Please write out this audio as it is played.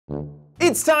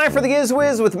It's time for the Giz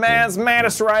Wiz with Maz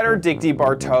Maddest writer Dick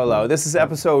DeBartolo. This is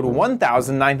episode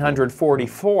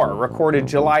 1944, recorded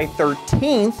July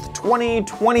 13th,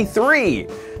 2023.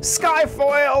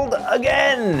 SkyFoiled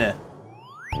Again!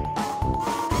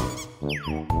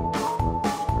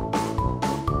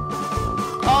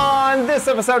 On this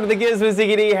episode of the Giz Wiz,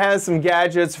 Diggity has some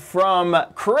gadgets from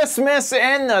Christmas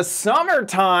and the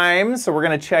summertime, so we're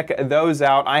going to check those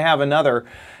out. I have another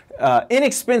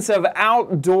inexpensive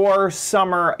outdoor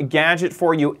summer gadget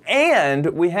for you, and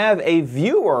we have a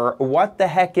viewer, what the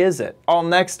heck is it? All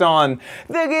next on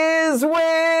the Giz Wiz!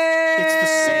 It's the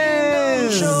same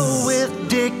old show with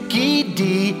Dickie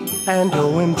D and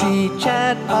OMG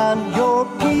chat on your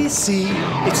PC.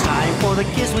 It's time for the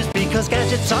Giz Wiz because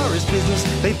gadgets are his business.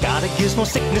 They've got a gizmo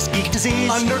sickness, geek disease,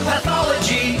 under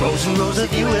pathology, rows and rows of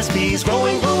USBs,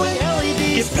 glowing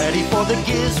LEDs. Get ready for the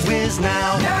Giz Wiz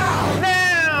now.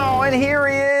 And here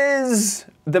he is,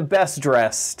 the best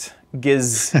dressed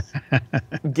Gizzer,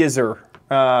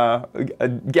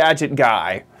 gadget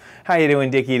guy. How you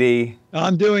doing, Dickie D?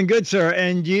 I'm doing good, sir.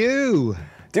 And you?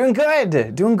 Doing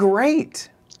good, doing great.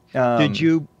 Did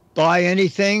you buy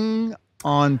anything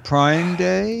on Prime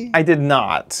Day? I did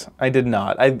not.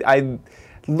 I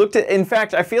looked at, in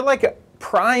fact, I feel like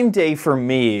Prime Day for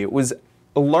me was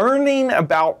learning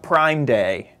about Prime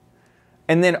Day.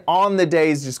 And then on the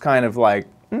days just kind of like,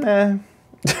 nah.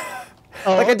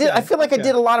 Oh, like okay. I feel like I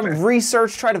did a lot of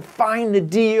research, try to find the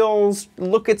deals,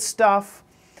 look at stuff.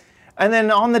 And then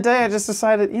on the day I just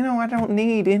decided, you know, I don't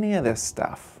need any of this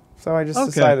stuff. So I just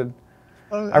decided,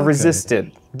 I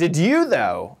resisted. Did you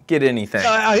though get anything?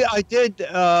 I did.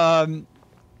 I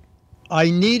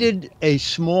needed a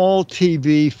small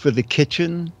TV for the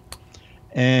kitchen,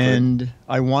 and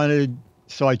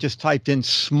so I just typed in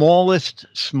smallest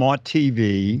smart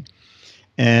TV,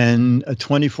 and a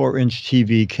 24-inch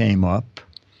TV came up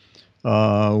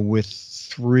with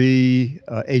 3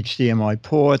 HDMI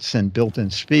ports and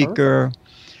built-in speaker,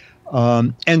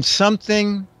 and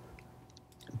something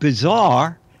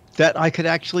bizarre that I could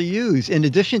actually use. In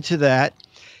addition to that,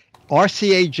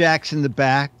 RCA jacks in the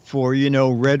back for, you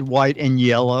know, red, white, and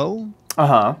yellow.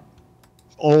 Uh-huh.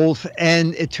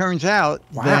 And it turns out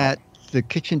that the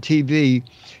kitchen TV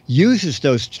uses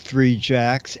those 3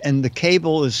 jacks, and the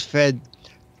cable is fed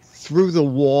through the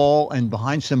wall and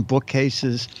behind some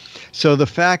bookcases. So the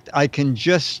fact I can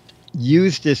just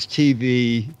use this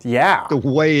TV the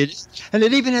way it is, and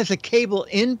it even has a cable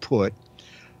input,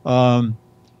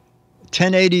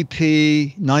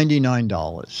 1080p,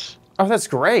 $99. Oh, that's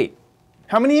great.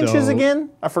 How many inches again?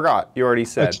 I forgot. You already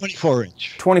said. 24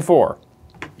 inch. 24.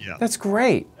 Yeah. That's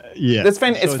great. Yeah. It's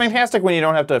fantastic when you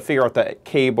don't have to figure out the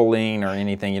cabling or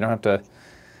anything. You don't have to.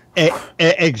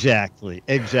 Exactly.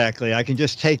 I can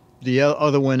just take the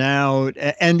other one out.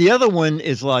 And the other one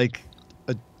is like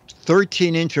a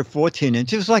 13-inch or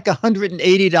 14-inch. It was like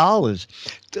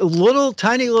 $180.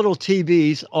 Tiny little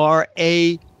TVs are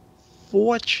a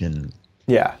fortune.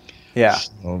 Yeah.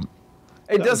 So,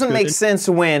 it doesn't make sense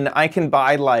when I can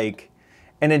buy like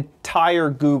an entire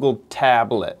Google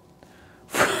tablet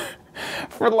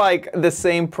for like the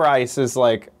same price as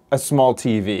like a small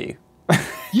TV.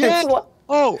 Yeah.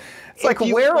 It's like,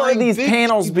 where are these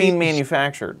panels being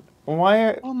manufactured?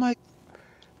 Why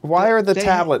are the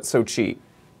tablets so cheap?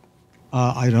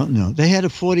 I don't know. They had a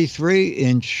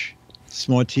 43-inch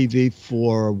smart TV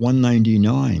for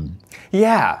 $199.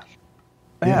 Yeah.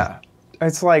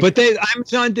 It's like, but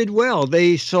Amazon did well.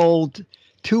 They sold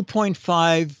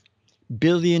 $2.5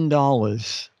 billion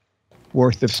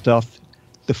worth of stuff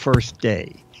the first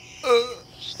day.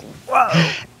 Wow.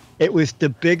 It was the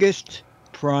biggest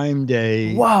Prime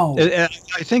Day. Wow. I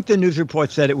think the news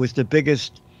report said it was the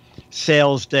biggest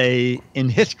sales day in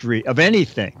history of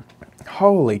anything.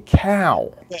 Holy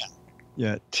cow.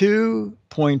 Yeah.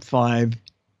 $2.5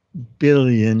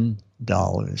 billion.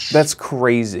 That's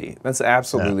crazy. That's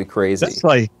absolutely crazy. That's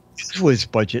like, this was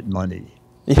budget money.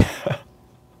 Yeah.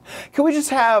 Can we just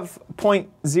have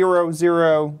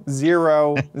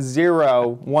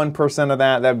 0.00001% of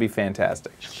that? That'd be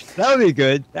fantastic. That would be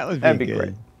good. That'd be good.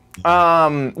 Great.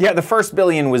 Yeah, the first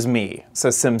billion was me,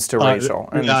 says Sims to Rachel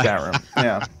in the chat room.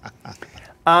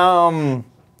 Yeah.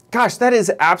 Gosh, that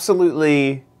is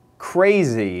absolutely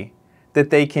crazy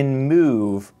that they can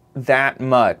move that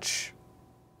much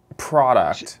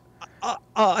product.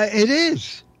 It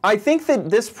is. I think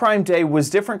that this Prime Day was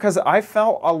different because I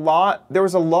felt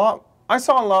I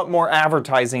saw a lot more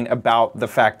advertising about the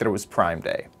fact that it was Prime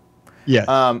Day. Yes.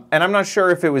 And I'm not sure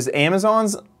if it was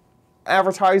Amazon's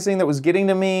advertising that was getting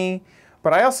to me,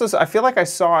 but I feel like I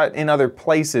saw it in other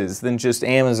places than just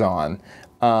Amazon.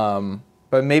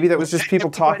 But maybe that was just people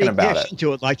talking about it.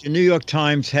 To it. Like the New York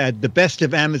Times had the best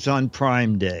of Amazon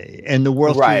Prime Day, and the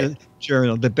Wall Street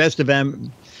Journal, the best of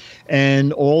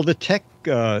and all the tech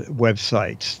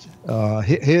websites.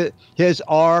 Here's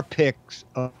our picks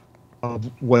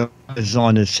of what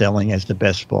Amazon is selling as the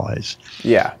best buys.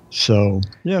 Yeah. So,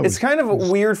 yeah. It's kind of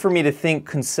weird for me to think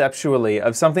conceptually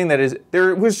of something that is,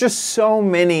 there was just so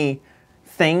many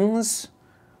things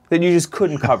that you just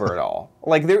couldn't cover it all.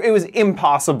 Like, it was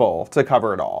impossible to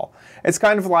cover it all. It's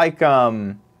kind of like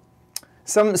some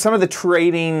of the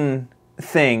trading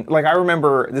thing. Like, I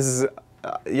remember, this is,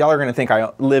 y'all are going to think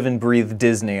I live and breathe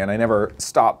Disney, and I never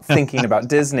stop thinking about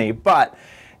Disney, but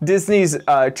Disney's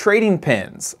trading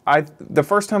pins. The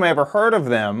first time I ever heard of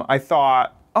them, I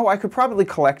thought, oh, I could probably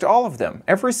collect all of them.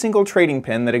 Every single trading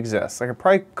pin that exists. I could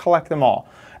probably collect them all.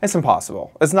 It's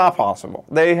impossible. It's not possible.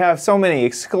 They have so many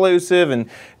exclusive and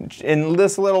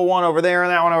this little one over there and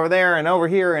that one over there and over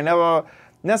here and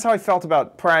that's how I felt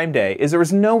about Prime Day, is there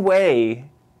was no way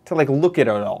to like look at it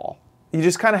all. You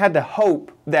just kind of had to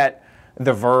hope that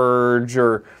The Verge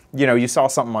or, you know, you saw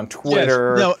something on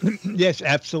Twitter. Yes,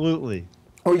 absolutely.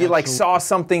 Or you like saw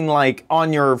something like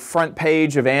on your front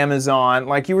page of Amazon,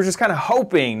 like you were just kind of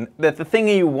hoping that the thing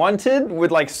you wanted would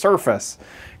like surface,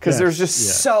 because there's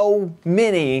just so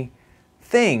many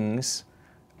things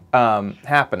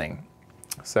happening.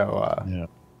 So yeah.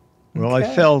 Well, I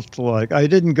felt like I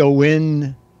didn't go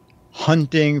in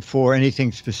hunting for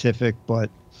anything specific, but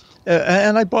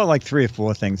and I bought like 3 or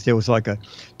 4 things. There was like a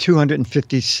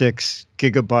 256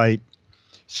 gigabyte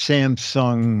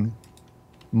Samsung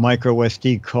micro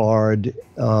SD card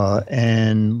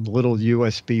and little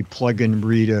USB plug-in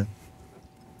reader,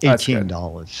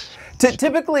 $18.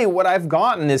 Typically, what I've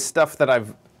gotten is stuff that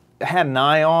I've had an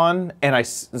eye on, and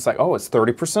it's like, oh, it's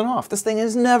 30% off. This thing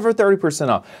is never 30%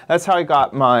 off. That's how I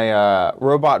got my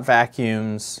robot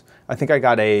vacuums. I think I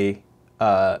got a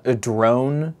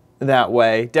drone that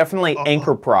way. Definitely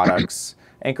Anchor products.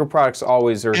 Anchor products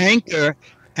always are. Anchor.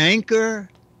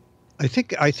 I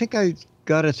think I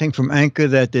got a thing from Anchor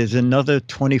that there's another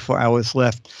 24 hours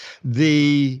left.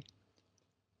 The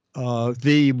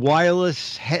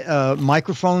wireless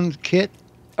microphone kit.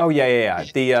 Oh yeah.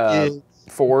 The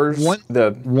fours.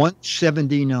 The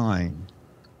 179.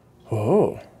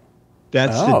 Oh.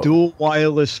 That's the dual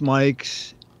wireless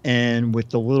mics and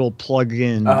with the little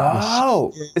plug-in.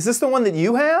 Oh. Is this the one that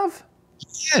you have?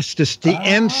 Yes. The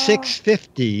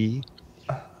M650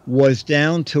 was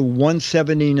down to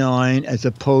 $179 as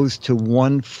opposed to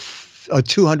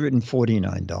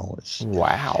 $249.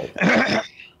 Wow.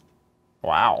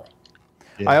 Wow.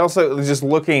 Yeah. I also was just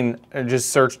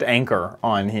searched Anchor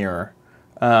on here.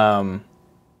 Man,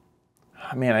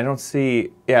 I don't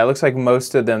see. Yeah, it looks like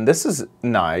most of them. This is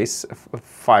nice. A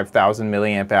 5,000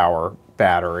 milliamp hour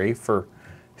battery for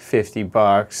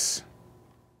 $50.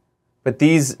 But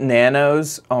these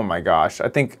nanos, oh my gosh, I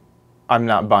think I'm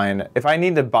not buying it. If I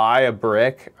need to buy a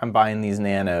brick, I'm buying these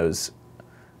nanos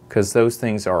because those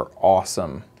things are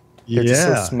awesome. They're just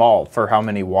so small for how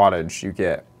many wattage you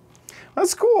get.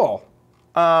 That's cool.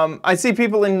 I see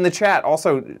people in the chat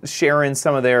also sharing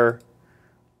some of their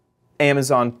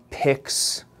Amazon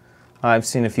picks. I've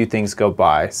seen a few things go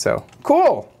by, so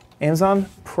cool. Amazon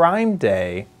Prime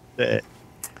Day.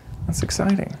 That's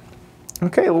exciting.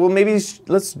 Okay, well maybe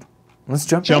let's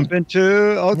jump into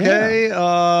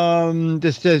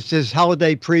this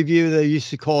holiday preview. They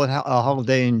used to call it a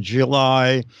holiday in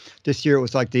July. This year it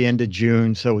was like the end of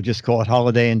June, so we'll just call it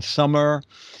holiday in summer.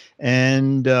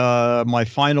 And my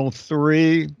final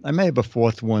 3, I may have a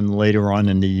 4th one later on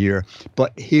in the year,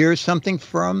 but here's something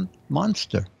from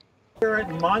Monster. Here at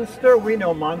Monster, we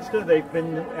know Monster. They've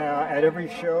been at every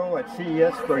show at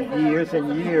CES for years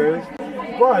and years.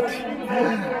 But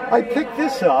I picked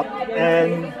this up,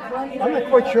 and I'm not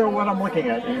quite sure what I'm looking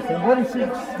at, Ethan. What is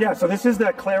this? Yeah, so this is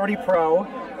the Clarity Pro.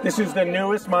 This is the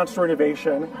newest Monster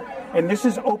innovation, and this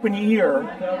is open-ear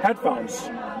headphones.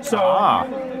 So,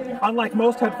 unlike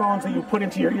most headphones that you put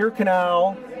into your ear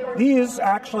canal, these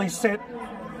actually sit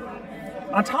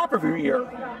on top of your ear.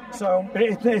 So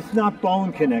it's not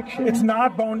bone connection. It's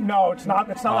not bone. No, it's not.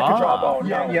 It's not like a jawbone.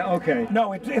 Yeah, no. yeah, okay.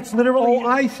 No, it's literally. Oh,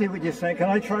 I see what you're saying. Can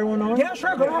I try one on? Yeah,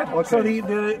 sure. Go ahead. Okay. So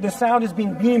the sound is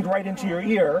being beamed right into your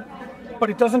ear, but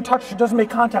it doesn't touch. It doesn't make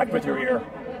contact with your ear.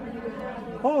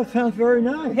 Oh, it sounds very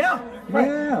nice. Yeah. Right.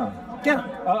 Yeah.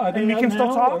 Yeah. And we can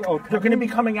still talk. They're going to be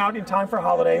coming out in time for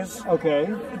holidays. Okay.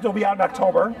 They'll be out in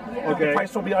October. Okay. The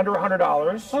price will be under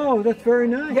 $100. Oh, that's very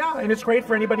nice. Yeah, and it's great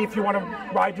for anybody if you want to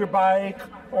ride your bike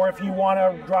or if you want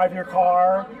to drive your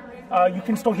car. you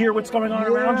can still hear what's going on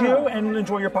around you and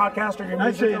enjoy your podcast or your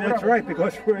music. Actually, that's right,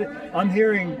 because I'm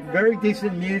hearing very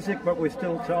decent music, but we're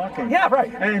still talking. Yeah,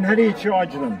 right. And how do you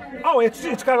charge them? Oh,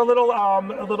 it's got a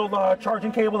little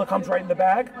charging cable that comes right in the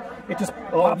bag. It just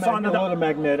pops onto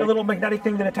a little magnetic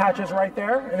thing that attaches right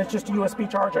there, and it's just USB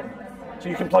charging. So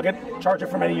you can plug it, charge it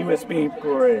from any USB.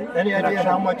 Great. Any idea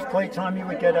how much playtime you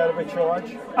would get out of a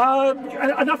charge?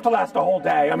 Enough to last a whole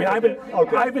day. I mean,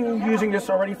 I've been using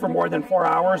this already for more than 4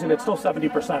 hours, and it's still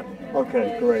 70%.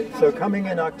 Okay, great. So coming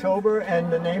in October,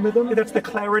 and the name of them? That's the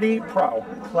Clarity Pro.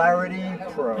 Clarity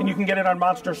Pro. And you can get it on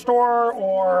Monster Store,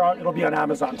 or it'll be on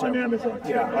Amazon too. On Amazon too.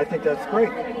 Yeah, I think that's great.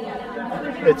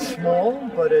 It's small,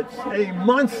 but it's a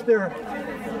monster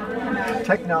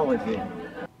technology.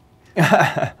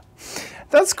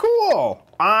 That's cool.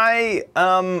 I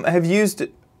have used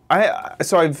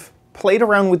so I've played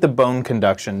around with the bone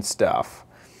conduction stuff,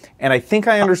 and I think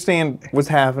I understand what's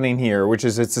happening here, which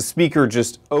is it's a speaker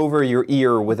just over your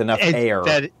ear with enough air.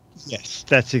 Yes,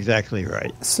 that's exactly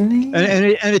right. Sneak.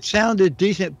 And it sounded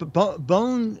decent. But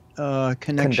bone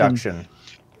conduction,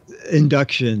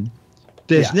 induction.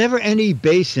 There's never any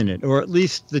bass in it, or at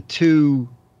least the two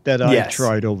that I've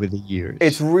tried over the years.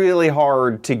 It's really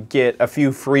hard to get a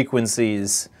few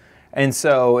frequencies, and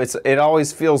so it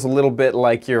always feels a little bit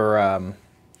like you're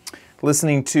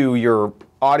listening to your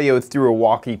audio through a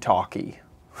walkie-talkie.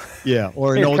 Yeah,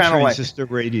 or an old transistor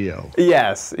radio.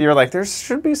 Yes, you're like, there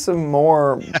should be some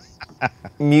more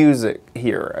music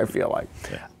here, I feel like.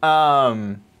 Yeah.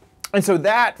 And so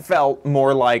that felt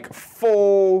more like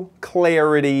full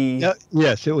clarity.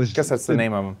 Yes, it was. I guess that's the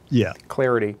name of them. Yeah.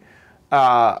 Clarity.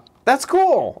 That's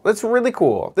cool. That's really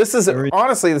cool. This is,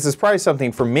 honestly, this is probably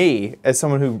something for me, as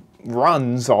someone who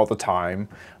runs all the time.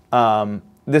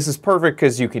 This is perfect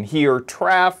because you can hear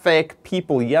traffic,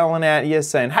 people yelling at you,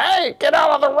 saying, hey, get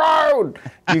out of the road!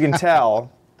 You can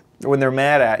tell when they're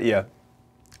mad at you.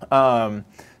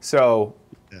 So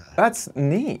that's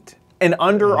neat. And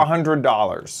under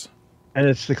 $100. And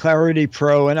it's the Clarity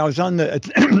Pro, and I was on the,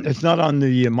 it's not on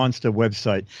the Monster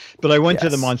website, but I went to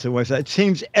the Monster website. It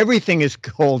seems everything is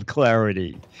called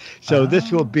Clarity. So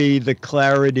this will be the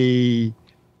Clarity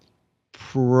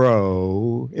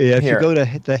Pro. Yeah, if you go to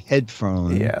the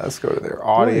headphone. Yeah, let's go to their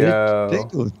audio.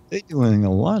 They're doing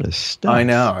a lot of stuff. I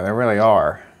know, they really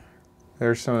are.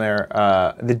 There's some there.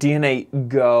 The DNA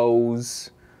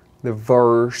Goes, the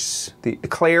Verse, the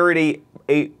Clarity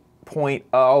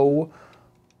 8.0.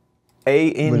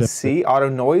 ANC, auto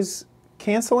noise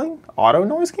canceling? Auto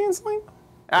noise canceling?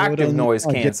 Active noise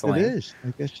canceling.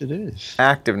 I guess it is.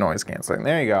 Active noise canceling.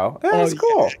 There you go. Yeah, that's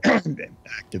cool.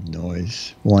 Active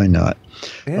noise. Why not?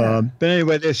 Yeah. But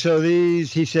anyway, so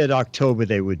these, he said October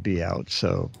they would be out.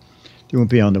 So they won't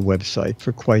be on the website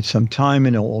for quite some time.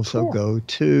 And it'll also go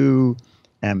to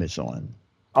Amazon.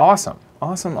 Awesome.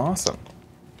 Awesome. Awesome.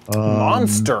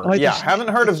 Monster. Haven't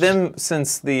heard of them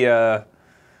since the...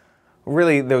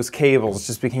 Really, those cables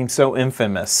just became so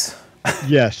infamous.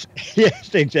 Yes,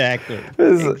 yes, exactly.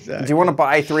 Do you want to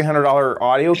buy $300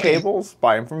 audio cables?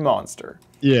 Buy them from Monster.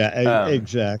 Yeah,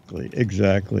 exactly.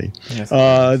 Yes,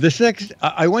 This next,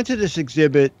 I went to this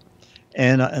exhibit,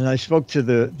 and I spoke to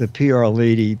the PR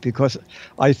lady because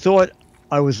I thought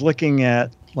I was looking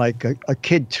at like a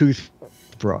kid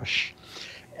toothbrush,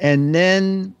 and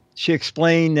then she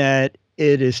explained that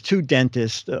it is two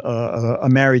dentists, a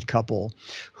married couple,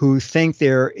 who think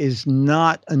there is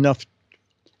not enough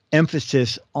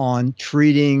emphasis on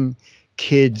treating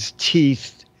kids'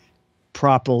 teeth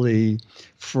properly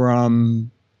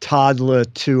from toddler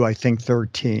to, I think,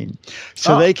 13.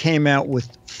 So they came out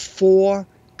with 4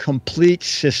 complete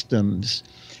systems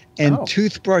and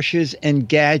toothbrushes and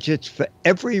gadgets for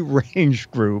every range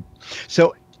group.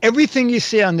 So everything you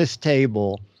see on this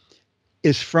table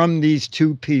is from these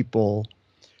two people.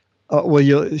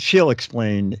 She'll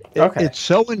explain. It's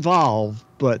so involved,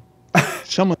 but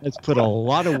someone has put a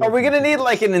lot of work. Are we going to need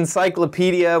like an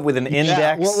encyclopedia with an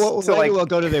index? We'll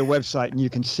go to their website and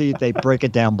you can see they break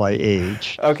it down by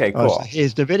age. Okay, cool. So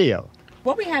here's the video.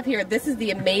 What we have here, this is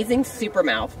the amazing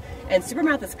Supermouth. And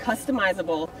Supermouth is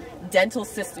customizable dental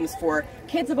systems for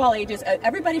kids of all ages,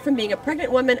 everybody from being a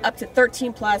pregnant woman up to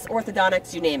 13 plus,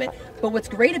 orthodontics, you name it. But what's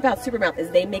great about Supermouth is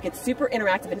they make it super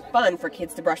interactive and fun for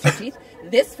kids to brush their teeth.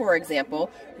 This, for example,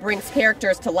 brings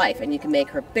characters to life, and you can make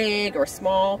her big or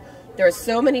small. There are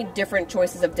so many different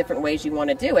choices of different ways you want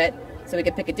to do it. So we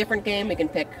can pick a different game. We can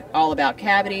pick all about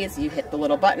cavities. You hit the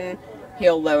little button.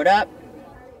 He'll load up.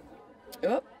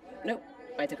 Oh, nope.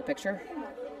 I took a picture.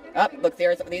 Oh, look,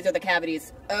 these are the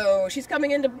cavities. Oh, she's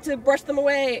coming in to brush them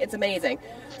away. It's amazing.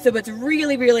 So what's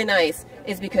really, really nice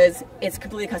is because it's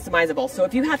completely customizable. So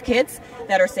if you have kids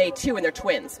that are, say, 2 and they're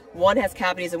twins, one has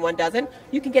cavities and one doesn't,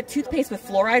 you can get toothpaste with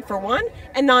fluoride for one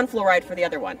and non-fluoride for the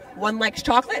other one. One likes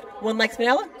chocolate, one likes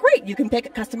vanilla. Great, you can pick a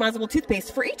customizable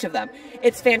toothpaste for each of them.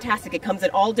 It's fantastic. It comes in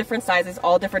all different sizes,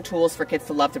 all different tools for kids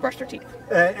to love to brush their teeth.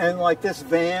 And like this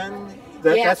van,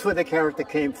 that's where the character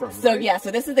came from. So right? yeah, so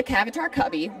this is the Cavitar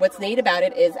Cubby. What's neat about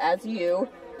it is as you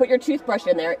put your toothbrush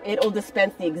in there, it'll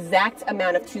dispense the exact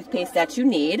amount of toothpaste that you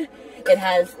need. It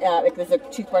has, there's a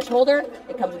toothbrush holder.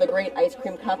 It comes with a great ice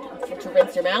cream cup to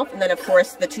rinse your mouth, and then of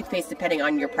course the toothpaste depending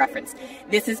on your preference.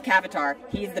 This is Cavitar.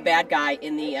 He's the bad guy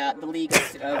in the league of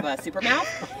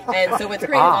Supermouth. And so what's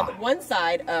great is on one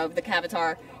side of the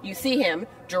Cavitar, you see him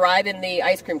driving the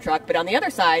ice cream truck, but on the other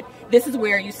side, this is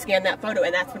where you scan that photo,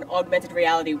 and that's when augmented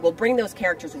reality will bring those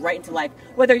characters right into life,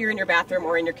 whether you're in your bathroom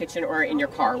or in your kitchen or in your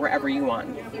car, wherever you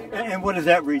want. And what does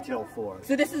that retail for?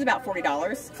 So this is about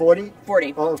 $40. 40?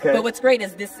 40. Oh, okay. But what's great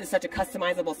is this is such a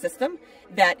customizable system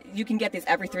that you can get these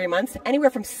every 3 months, anywhere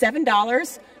from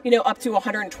 $7, up to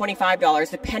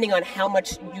 $125, depending on how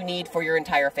much you need for your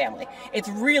entire family. It's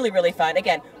really, really fun.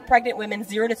 Again, pregnant women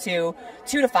 0 to 2,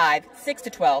 2 to 5, 6 to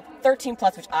 12, 13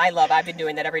 plus, which I love. I've been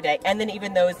doing that every day. And then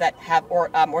even those that have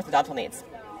orthodontal needs.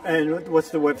 And what's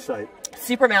the website?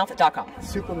 Supermouth.com.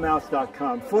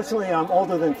 Supermouth.com. Fortunately, I'm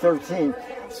older than 13,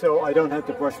 so I don't have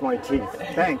to brush my teeth.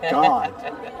 Thank God.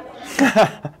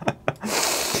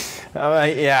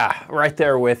 Yeah, right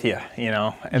there with you,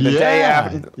 And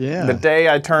the day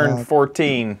I turned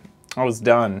 14, I was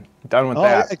done with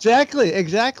that.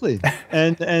 Exactly.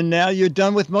 And now you're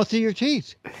done with most of your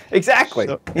teeth. Exactly.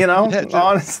 So,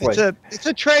 honestly. It's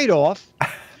a trade-off.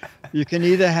 You can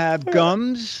either have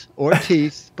gums or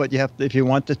teeth, but if you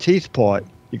want the teeth part,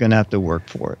 you're going to have to work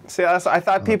for it. See, I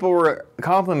thought people were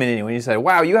complimenting you when you said,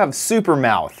 wow, you have super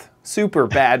mouth, super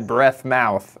bad breath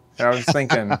mouth. And I was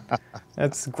thinking,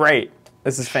 that's great.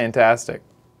 This is fantastic.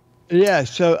 Yeah,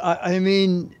 so, I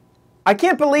mean... I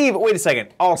can't believe, wait a second,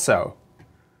 also,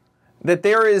 that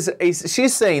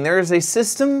she's saying there is a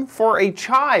system for a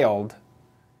child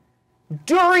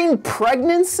during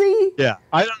pregnancy? Yeah,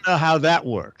 I don't know how that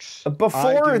works.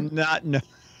 Before... I do not know.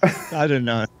 I don't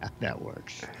know how that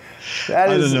works. I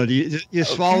don't know. Do you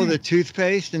swallow the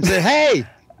toothpaste and say, hey,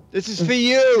 this is for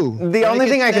you? The only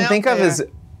thing I can think of is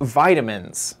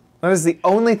vitamins. That is the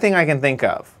only thing I can think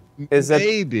of.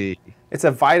 Maybe. It's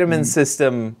a vitamin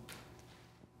system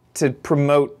to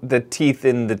promote the teeth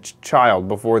in the child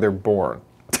before they're born.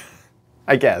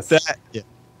 I guess.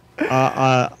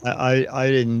 I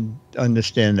didn't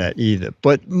understand that either.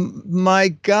 But my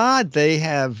God, they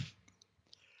have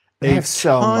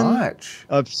so much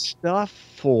of stuff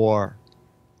for.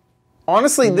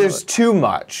 Honestly, there's too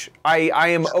much. I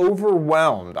am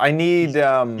overwhelmed. I need.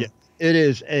 It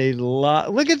is a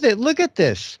lot. Look at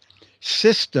this.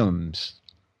 Systems.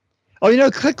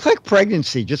 Oh, click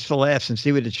pregnancy just for laughs and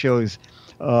see what it shows.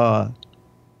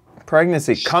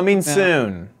 Pregnancy coming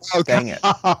soon. Okay. Dang it.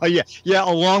 Oh, yeah,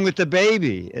 along with the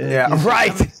baby. Yeah,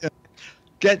 right.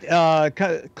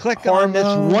 Click on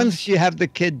this once you have the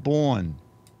kid born.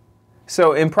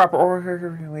 So improper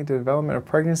early development of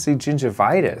pregnancy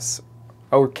gingivitis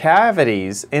or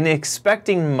cavities in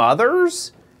expecting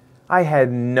mothers? I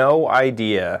had no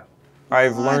idea.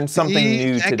 I've learned something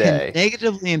new today. Can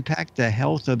negatively impact the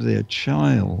health of their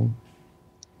child.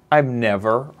 I've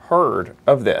never heard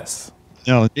of this.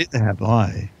 No, neither have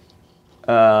I.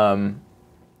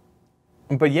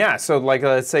 But yeah, so like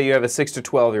let's say you have a 6 to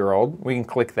 12-year-old. We can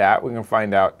click that. We can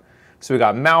find out. So we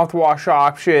got mouthwash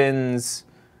options.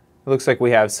 It looks like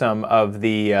we have some of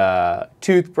the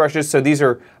toothbrushes. So these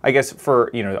are, I guess, for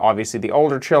obviously the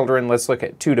older children. Let's look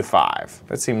at 2 to 5.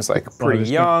 That seems like pretty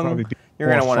young. You're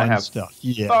going to want to have stuff.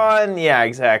 Fun. Yeah,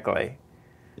 exactly.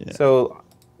 Yeah. So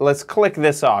let's click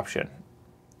this option.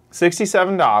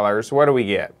 $67. What do we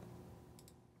get?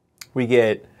 We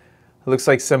get, it looks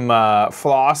like some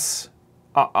floss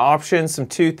options, some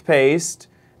toothpaste,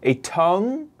 a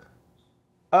tongue.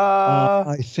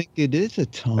 I think it is a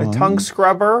tongue. A tongue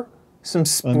scrubber, some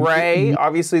spray,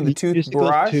 obviously the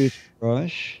toothbrush.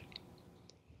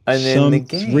 And then the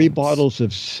games. 3 bottles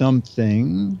of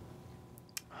something.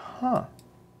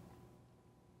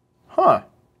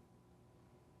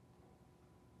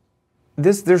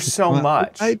 There's so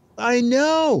much. I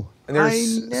know.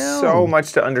 There's so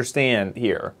much to understand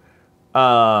here.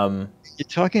 You're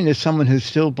talking to someone who's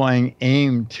still buying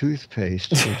AIM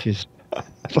toothpaste, which is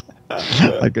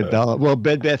like $1. Well,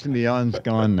 Bed Bath & Beyond's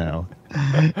gone now.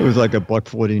 It was like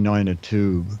 $1.49 a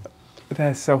tube.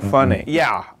 That's so funny.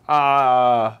 Yeah.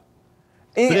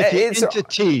 But if you're It's into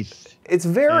teeth, it's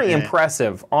very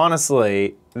impressive,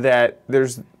 honestly, that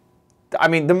there's. I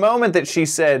mean, the moment that she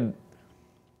said,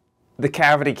 "The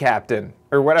cavity captain"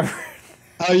 or whatever.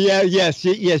 Oh yeah, yes,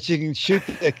 you can shoot.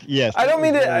 Yes. I don't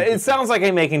mean to. It sounds like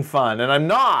I'm making fun, and I'm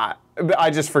not. I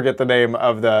just forget the name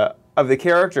of the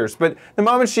characters. But the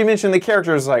moment she mentioned the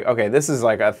characters, like, okay, this is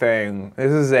like a thing.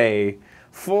 This is a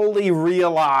fully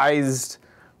realized.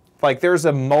 Like, there's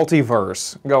a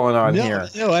multiverse going on here.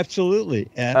 No, absolutely,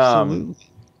 absolutely.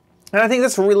 And I think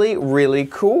that's really, really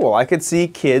cool. I could see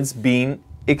kids being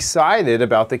excited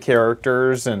about the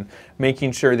characters and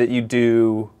making sure that you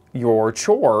do your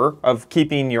chore of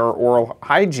keeping your oral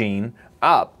hygiene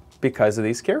up because of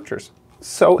these characters.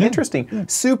 So interesting.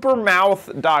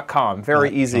 Supermouth.com.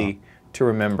 Very easy to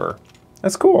remember.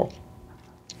 That's cool.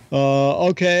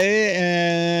 Okay,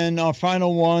 and our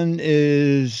final one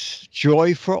is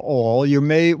Joy for All.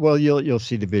 You'll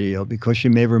see the video because you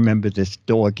may remember this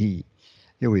doggy.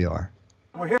 Here we are.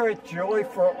 We're here at Joy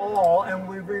for All, and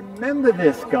we remember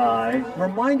this guy.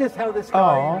 Remind us how this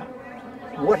guy,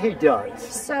 what he does.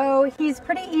 So he's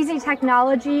pretty easy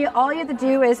technology. All you have to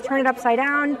do is turn it upside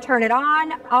down, turn it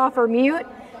on, off or mute,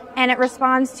 and it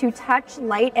responds to touch,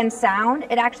 light, and sound.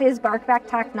 It actually has bark-back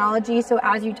technology, so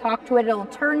as you talk to it, it'll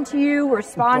turn to you,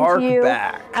 respond to you.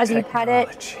 As you pet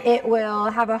it, it will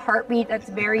have a heartbeat that's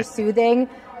very soothing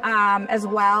as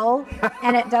well,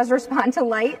 and it does respond to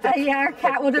light. Yeah, our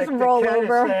cat will just roll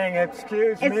over. Is saying,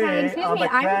 excuse me,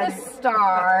 I'm the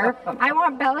star. I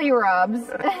want belly rubs.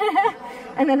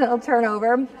 And then it'll turn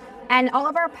over. And all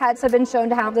of our pets have been shown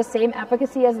to have the same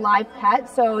efficacy as live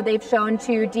pets. So they've shown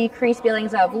to decrease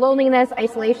feelings of loneliness,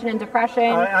 isolation, and depression.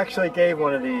 I actually gave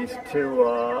one of these to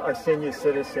a senior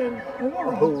citizen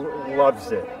who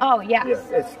loves it. Oh, yes. Yes,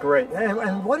 it's great.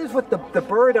 And what is with the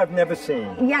bird I've never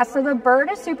seen? Yeah, so the bird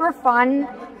is super fun.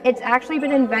 It's actually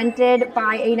been invented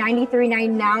by a now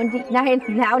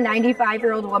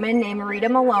 95-year-old woman named Rita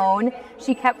Malone.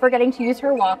 She kept forgetting to use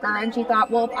her walker, and she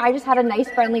thought, well, if I just had a nice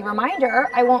friendly reminder,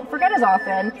 I won't forget as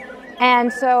often.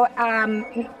 And so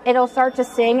it'll start to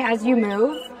sing as you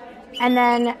move, and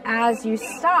then as you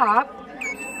stop,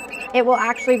 it will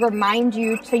actually remind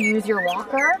you to use your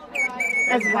walker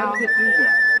as well. How does it do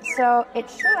that? So it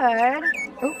should,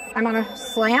 I'm on a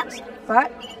slant,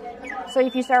 but, so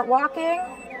if you start walking,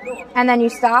 and then you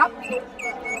stop,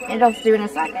 it'll do in a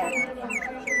second.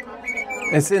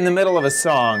 It's in the middle of a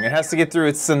song. It has to get through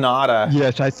its sonata.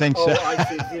 Yes, I think so. Oh, I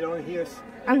see. You don't hear.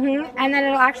 And then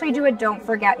it'll actually do a Don't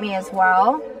Forget Me as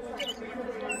well.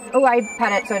 Oh, I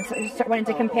pet it, so it went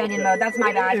into companion mode. That's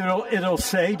my bad. It'll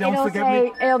say Don't Forget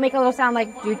Me? It'll make a little sound like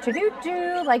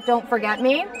do-do-do-do, like Don't Forget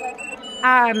Me.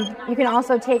 You can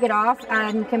also take it off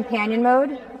in companion mode.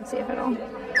 Let's see if it'll...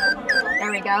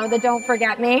 There we go, the Don't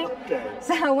Forget Me. Okay.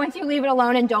 So once you leave it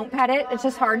alone and don't pet it, it's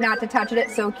just hard not to touch it.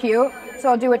 It's so cute. So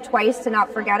I'll do it twice to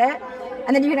not forget it.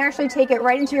 And then you can actually take it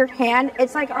right into your hand.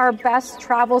 It's like our best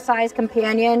travel size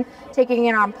companion, taking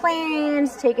it on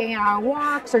planes, taking it on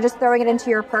walks, or just throwing it into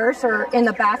your purse or in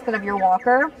the basket of your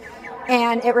walker.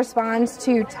 And it responds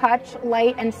to touch,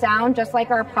 light, and sound, just like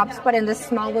our pups, but in this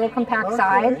small little compact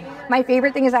size. My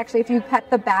favorite thing is actually if you pet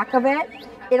the back of it,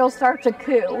 it'll start to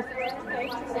coo.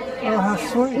 Oh, how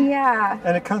sweet. Yeah.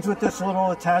 And it comes with this little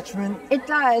attachment? It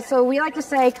does. So we like to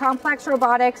say complex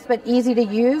robotics, but easy to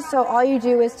use. So all you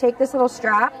do is take this little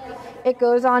strap. It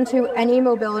goes onto any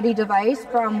mobility device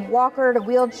from walker to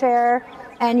wheelchair,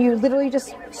 and you literally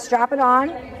just strap it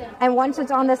on. And once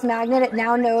it's on this magnet, it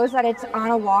now knows that it's on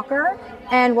a walker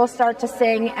and will start to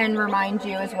sing and remind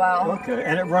you as well. Okay,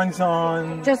 and it runs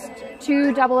on? Just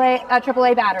two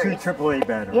AAA batteries. Two AAA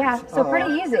batteries. Yeah, so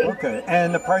pretty easy. Okay,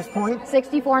 and the price point?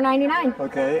 $64.99.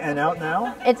 Okay, and out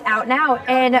now? It's out now,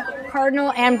 and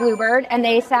Cardinal and Bluebird, and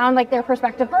they sound like their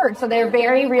prospective birds, so they're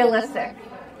very realistic.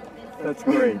 That's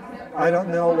great. I don't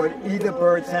know what either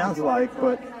bird sounds like,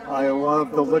 but I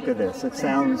love the look of this. It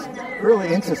sounds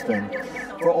really interesting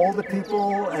for older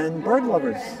people and bird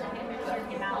lovers.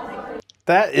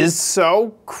 That is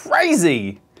so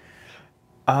crazy.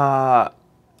 I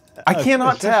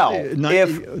cannot tell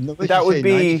if that would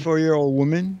be 94-year-old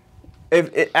woman.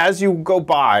 If as you go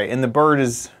by and the bird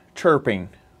is chirping,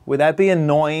 would that be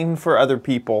annoying for other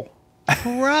people?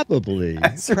 Probably.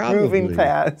 As you're moving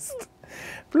past.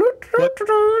 Well,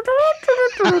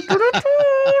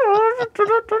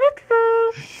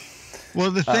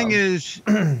 the thing is,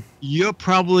 you're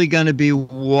probably going to be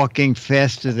walking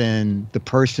faster than the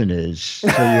person is,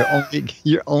 so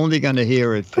you're only going to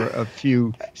hear it for a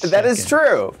few seconds. That is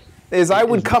true. I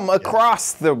would come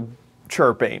across the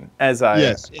chirping as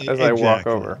I walk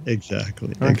over.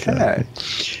 Exactly. Okay.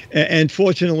 And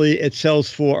fortunately, it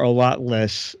sells for a lot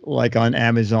less, like on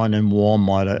Amazon and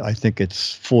Walmart. I think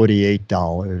it's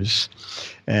 $48.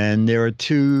 And there are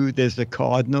two. There's the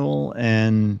cardinal,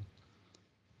 and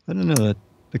I don't know.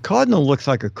 The cardinal looks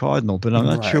like a cardinal, but I'm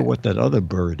not sure what that other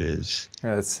bird is.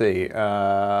 Let's see. We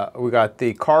got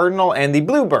the cardinal and the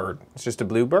bluebird. It's just a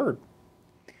blue bird.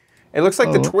 It looks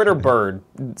like the Twitter bird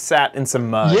sat in some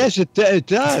mud. Yes, it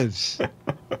does.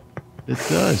 It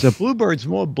does. A bluebird's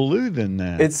more blue than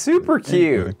that. It's super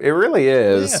cute. It really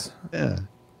is. Yeah.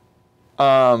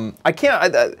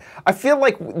 I feel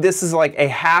like this is like a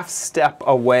half step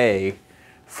away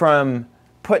from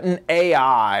putting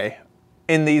AI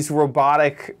in these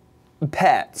robotic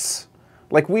pets.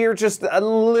 Like we are just a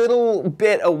little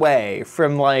bit away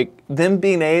from like them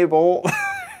being able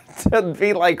to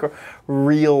be like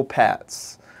real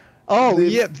pets. Oh,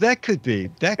 yeah, that could be.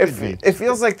 It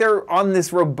feels like they're on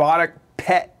this robotic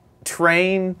pet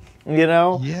train, you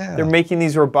know? Yeah. They're making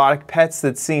these robotic pets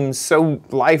that seem so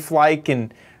lifelike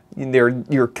and they're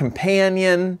your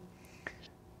companion.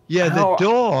 Yeah, the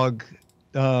dog,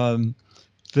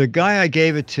 the guy I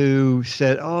gave it to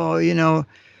said, oh, you know,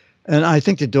 and I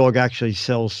think the dog actually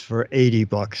sells for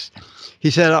 $80. He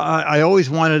said, I always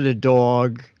wanted a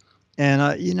dog.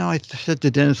 And, you know, I said to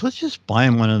Dennis, let's just buy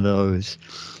him one of those.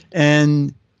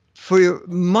 And for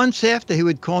months after, he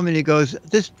would call me and he goes,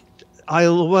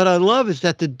 what I love is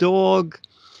that the dog,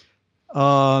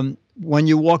 when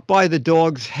you walk by, the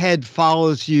dog's head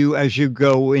follows you as you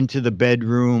go into the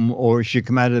bedroom, or as you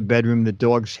come out of the bedroom, the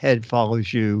dog's head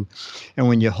follows you. And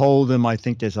when you hold him, I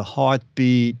think there's a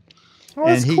heartbeat. Oh,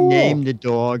 and he cool. named the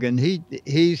dog, and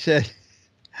he said,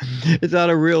 it's not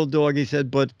a real dog, he said,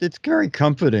 but it's very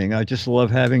comforting. I just love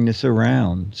having this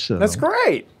around. So that's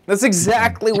great. That's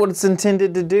exactly what it's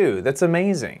intended to do. That's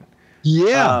amazing.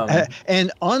 Yeah.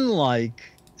 And unlike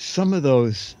some of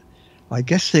those, I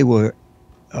guess they were,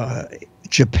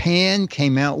 Japan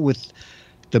came out with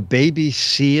the baby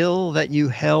seal that you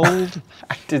held.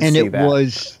 I did and see it that.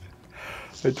 was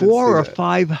 $400 or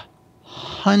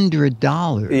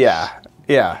 $500.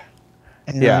 Yeah.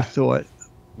 And I thought,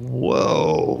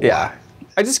 whoa. Yeah.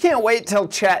 I just can't wait till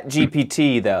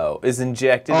ChatGPT though is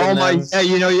injected in them. Yeah,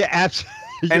 you know, you're absolutely.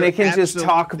 And it can just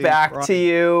talk back to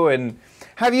you. And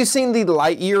have you seen the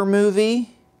Lightyear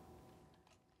movie?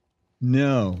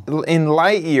 No. In the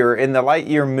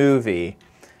Lightyear movie,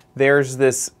 there's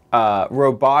this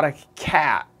robotic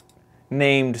cat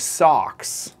named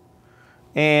Socks.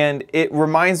 And it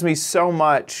reminds me so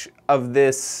much of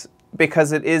this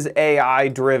because it is AI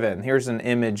driven. Here's an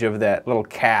image of that little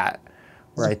cat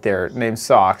right there named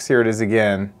Socks. Here it is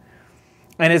again.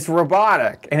 And it's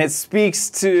robotic, and it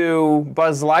speaks to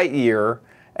Buzz Lightyear,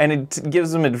 and it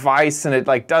gives him advice, and it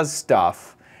like does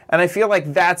stuff. And I feel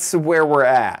like that's where we're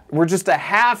at. We're just a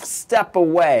half step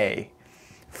away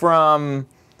from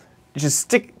just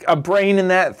stick a brain in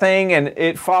that thing, and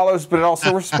it follows, but it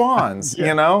also responds,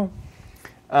 you know?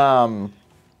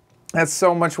 That's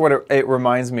so much what it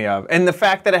reminds me of. And the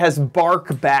fact that it has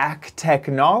bark back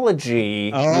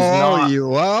technology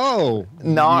was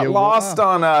not lost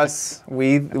on us.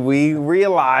 We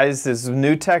realized this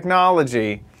new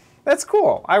technology. That's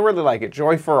cool. I really like it.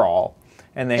 Joy for all.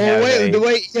 And they have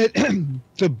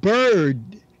the bird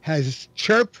has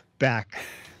chirp back.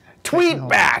 Tweet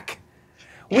back.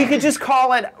 We could just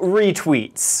call it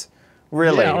retweets.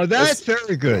 Really. Yeah, that's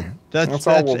very good. That's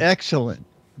excellent.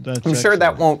 I'm sure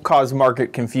that won't cause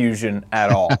market confusion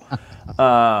at all.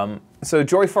 So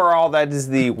Joy for all, that is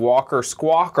the Walker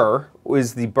Squawker,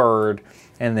 is the bird.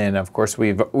 And then, of course,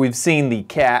 we've seen the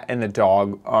cat and the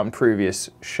dog on previous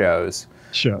shows.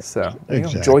 Sure. So,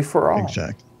 Joy for all.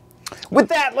 Exactly. With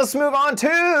that, let's move on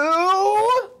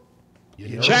to...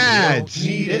 Chad's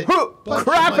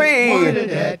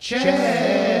Crappy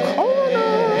Chad's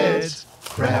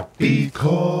Crappy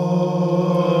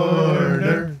Corner.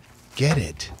 Get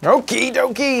it. Okie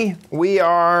dokie. We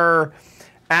are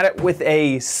at it with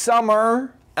a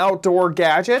summer outdoor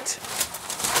gadget.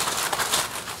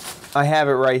 I have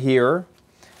it right here.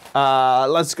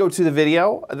 Let's go to the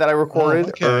video that I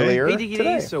recorded earlier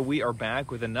today. So we are back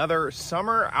with another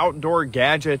summer outdoor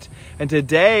gadget, and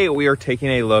today we are taking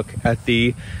a look at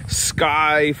the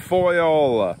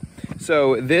SkyFoil.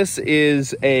 So this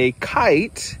is a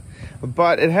kite,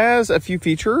 but it has a few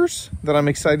features that I'm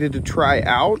excited to try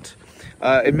out.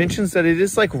 It mentions that it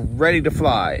is like ready to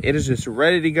fly. It is just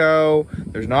ready to go.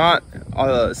 There's not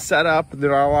a setup.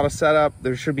 There's not a lot of setup.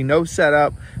 There should be no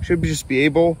setup. Should just be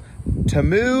able to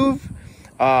move.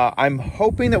 I'm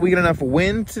hoping that we get enough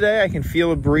wind today. I can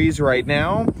feel a breeze right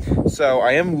now. So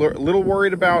I am a little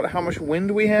worried about how much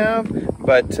wind we have,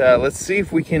 but let's see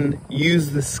if we can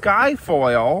use the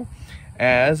SkyFoil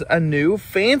as a new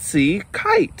fancy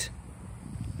kite.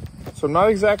 So I'm not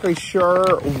exactly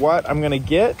sure what I'm gonna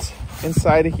get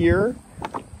inside of here.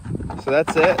 So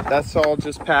that's it. That's all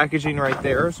just packaging right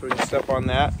there. So we can step on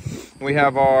that. We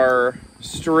have our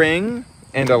string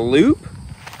and a loop.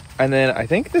 And then I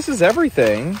think this is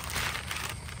everything.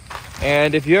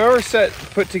 And if you ever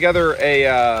put together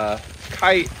a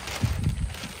kite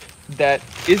that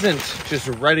isn't just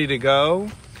ready to go,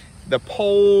 the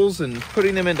poles and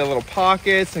putting them into little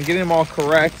pockets and getting them all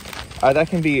correct, that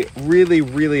can be really,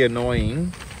 really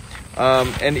annoying.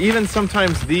 And even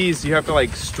sometimes these, you have to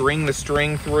like string the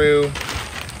string through.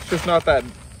 It's just not that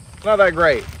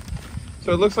great.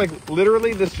 So it looks like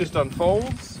literally this just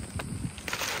unfolds.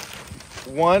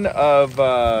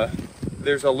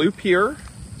 There's a loop here.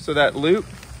 So that loop,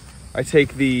 I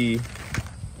take the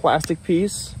plastic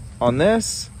piece on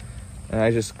this and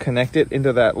I just connect it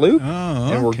into that loop.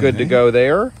 And we're good to go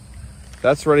there.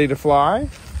 That's ready to fly.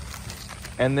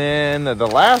 And then the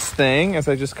last thing is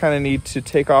I just kind of need to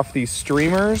take off these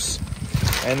streamers.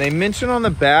 And they mention on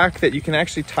the back that you can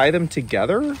actually tie them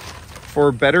together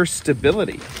for better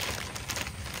stability.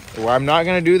 Well, I'm not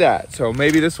gonna do that. So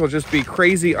maybe this will just be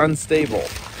crazy unstable.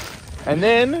 And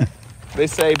then they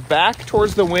say back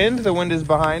towards the wind. The wind is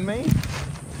behind me.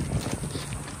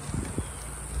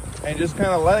 And just kind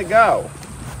of let it go.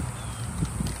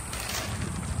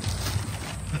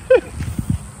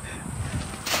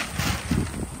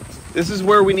 This is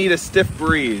where we need a stiff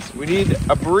breeze. We need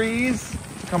a breeze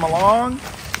to come along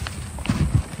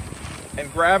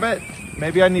and grab it.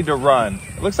 Maybe I need to run.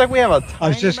 It looks like we have a tiny I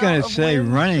was just going amount to of say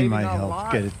wind, running maybe might not a help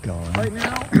lot get it going. right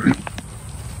now.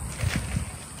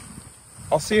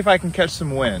 I'll see if I can catch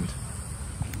some wind.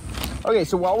 Okay,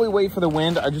 so while we wait for the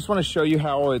wind, I just want to show you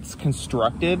how it's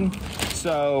constructed.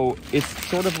 So it's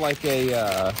sort of like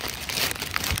a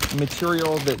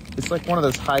material that, it's like one of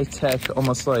those high-tech,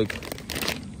 almost like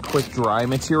quick dry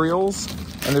materials.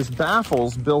 And there's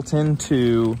baffles built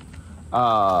into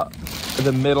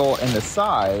the middle and the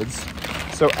sides.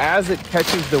 So as it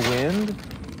catches the wind,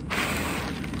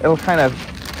 it'll kind of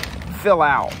fill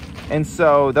out. And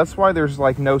so that's why there's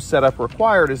like no setup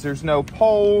required, is there's no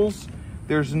poles,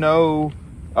 there's no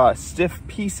stiff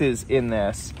pieces in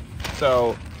this.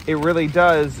 So it really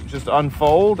does just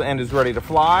unfold and is ready to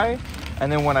fly.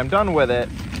 And then when I'm done with it,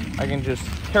 I can just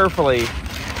carefully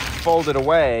fold it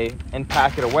away and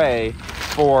pack it away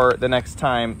for the next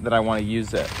time that I want to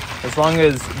use it. As long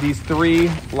as these 3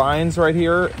 lines right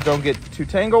here don't get too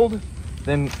tangled,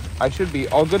 then I should be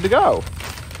all good to go.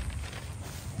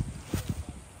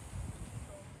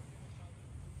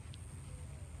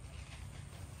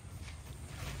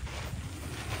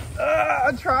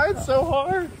 I tried so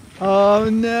hard. Oh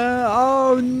no!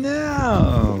 Oh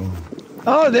no!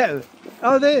 Oh there!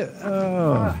 Oh there!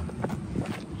 Oh.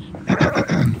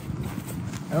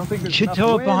 I don't think there's You should enough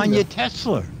tow it wind behind your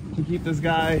Tesla. to keep this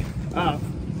guy up.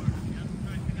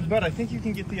 But I think you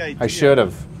can get the idea. I should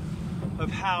have. Of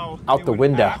how Out the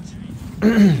window.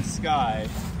 in the sky.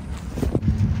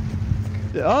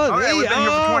 Oh, Okay, we've been here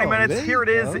for 20 minutes. there Here it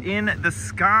you is go. in the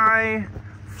sky,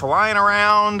 flying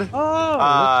around. Oh,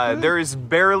 looks good. There is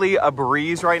barely a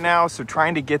breeze right now, so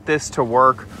trying to get this to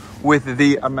work with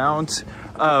the amount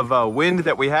of wind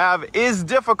that we have is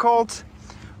difficult,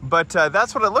 but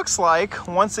that's what it looks like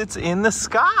once it's in the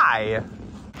sky.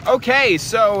 Okay,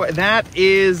 so that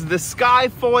is the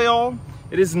SkyFoil.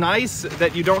 It is nice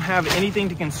that you don't have anything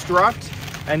to construct,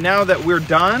 and now that we're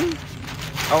done,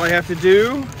 all I have to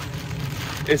do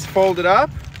is fold it up,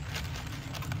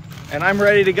 and I'm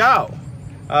ready to go.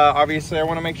 Obviously, I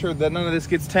want to make sure that none of this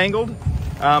gets tangled,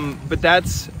 but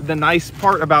that's the nice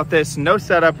part about this. No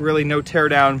setup, really no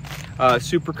teardown,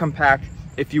 super compact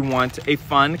if you want a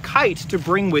fun kite to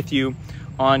bring with you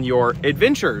on your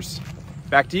adventures.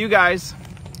 Back to you guys.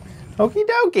 Okie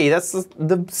dokie, that's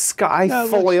the SkyFoil.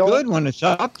 That looks good when it's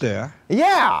up there.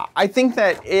 Yeah, I think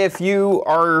that if you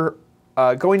are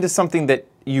going to something that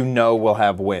you know will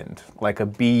have wind, like a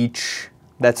beach,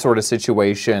 that sort of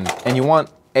situation, and you want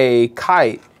a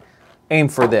kite, aim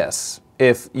for this.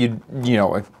 If you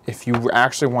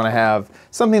actually want to have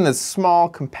something that's small,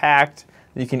 compact,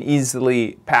 that you can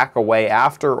easily pack away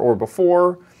after or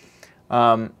before.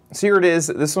 So here it is.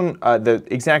 This one, the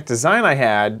exact design I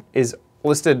had is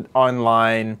listed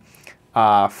online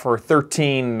for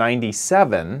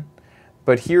 $13.97,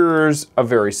 but here's a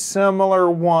very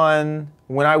similar one.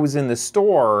 When I was in the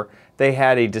store, they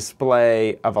had a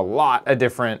display of a lot of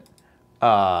different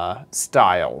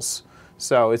styles.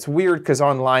 So it's weird because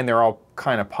online they're all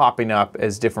kind of popping up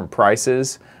as different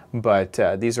prices, but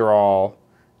these are all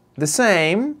the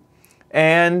same.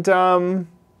 And I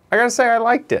gotta say, I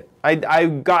liked it. I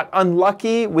got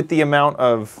unlucky with the amount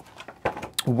of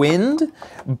wind,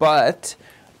 but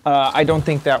I don't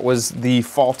think that was the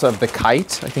fault of the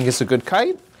kite. I think it's a good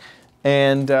kite,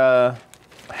 and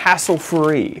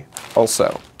hassle-free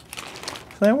also.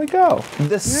 So there we go.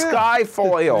 The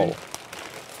SkyFoiled.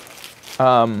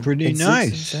 Pretty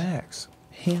nice.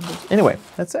 Anyway,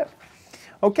 that's it.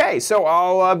 Okay, so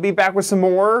I'll be back with some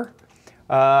more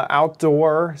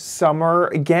outdoor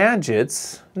summer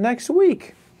gadgets next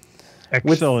week.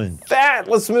 Excellent. With that,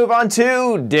 let's move on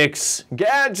to Dick's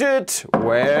Gadget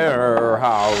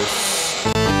Warehouse.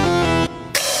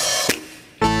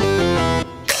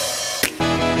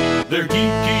 They're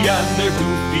geeky and they're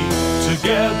goofy,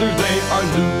 together they are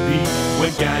loopy.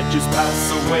 When gadgets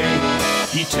pass away,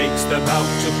 he takes them out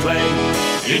to play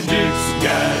in Dick's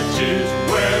Gadget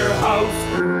Warehouse.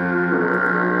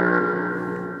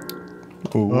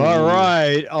 All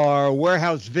right, our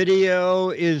warehouse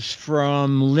video is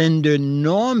from Linda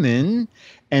Norman,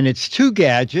 and it's 2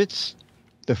 gadgets,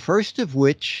 the first of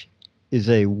which is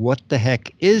a what the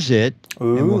heck is it?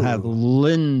 And we'll have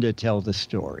Linda tell the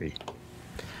story.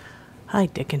 Hi,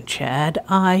 Dick and Chad.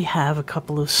 I have a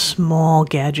couple of small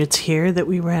gadgets here that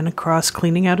we ran across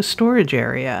cleaning out a storage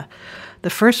area. The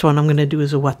first one I'm going to do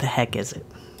is a what the heck is it?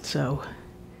 So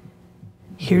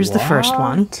here's the first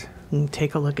one.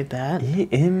 Take a look at that.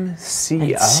 EMCO. And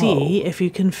see if you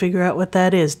can figure out what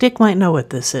that is. Dick might know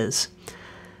what this is.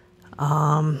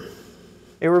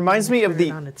 It reminds me of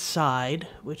the on its side,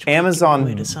 which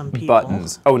Amazon to some people.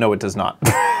 buttons. Oh, no, it does not.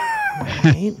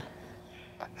 Right?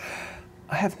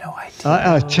 I have no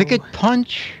idea. A ticket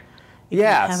punch?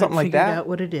 Yeah, something like that. Out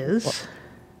what it is.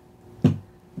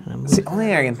 It's the only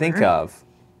thing I can think of.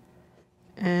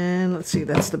 And let's see,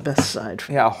 that's the best side.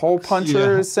 Yeah, a hole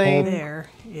puncher is saying. There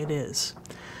it is.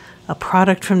 A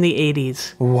product from the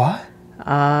 80s. What?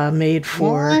 Made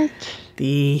for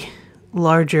the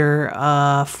larger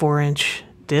 4-inch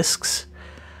discs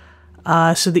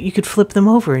so that you could flip them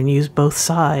over and use both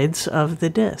sides of the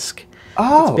disc.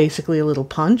 Oh. It's basically a little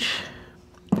punch.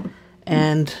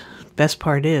 And best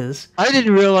part is, I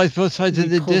didn't realize both sides of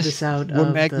the disc out were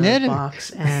of magnetic. The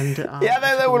box and yeah,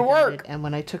 that would work. And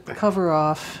when I took the cover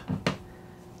off,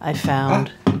 I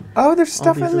found there's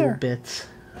stuff all these in little there. Bits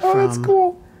That's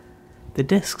cool. The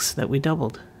discs that we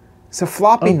doubled. It's a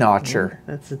floppy notcher.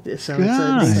 That's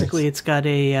basically it's got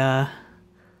a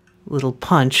little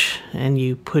punch, and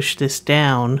you push this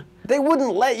down. They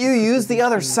wouldn't let you use the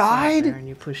other side? And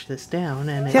you push this down,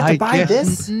 and you have to buy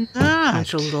this?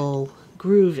 Punch a little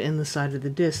groove in the side of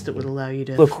the disc that would allow you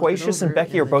to. Loquacious and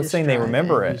Becky are both saying they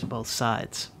remember it. Use both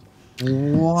sides.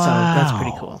 Wow. So that's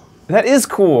pretty cool. That is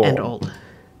cool. And old.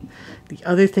 The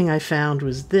other thing I found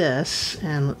was this,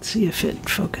 and let's see if it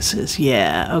focuses.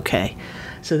 Yeah, okay.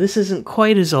 So this isn't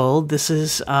quite as old. This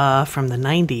is from the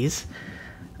 90s.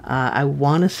 I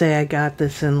want to say I got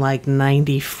this in like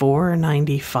 94 or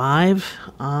 95.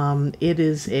 It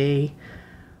is a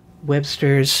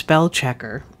Webster's spell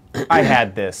checker. I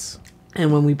had this.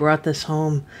 And when we brought this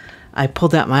home, I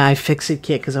pulled out my iFixit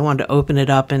kit because I wanted to open it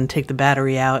up and take the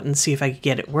battery out and see if I could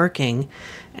get it working.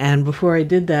 And before I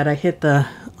did that, I hit the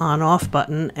on-off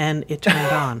button and it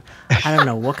turned on. I don't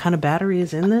know what kind of battery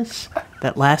is in this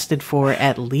that lasted for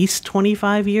at least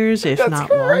 25 years, if not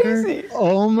longer.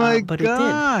 Oh my but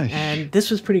gosh. It did. And this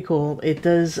was pretty cool. It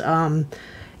does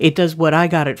what I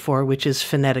got it for, which is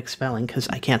phonetic spelling, because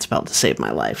I can't spell to save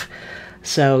my life.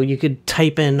 So you could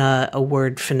type in a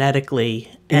word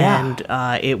phonetically, and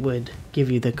it would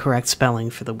give you the correct spelling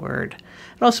for the word.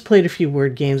 It also played a few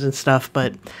word games and stuff,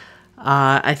 but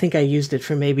I think I used it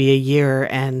for maybe a year,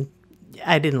 and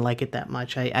I didn't like it that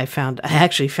much. I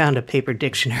actually found a paper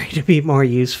dictionary to be more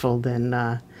useful than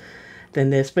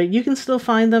this, but you can still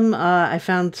find them. I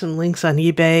found some links on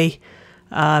eBay,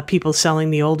 people selling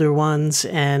the older ones,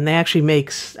 and they actually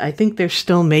I think they're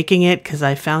still making it because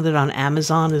I found it on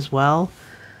Amazon as well.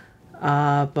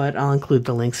 But I'll include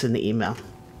the links in the email.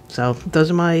 So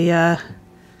those are my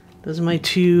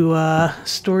 2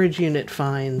 storage unit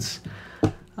finds.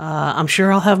 I'm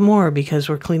sure I'll have more because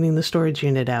we're cleaning the storage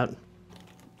unit out.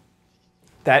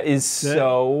 That is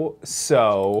so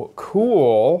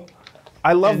cool.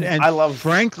 I love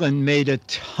Franklin made a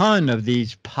ton of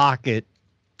these pocket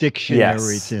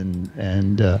dictionaries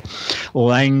and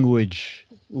language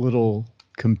little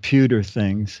computer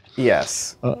things.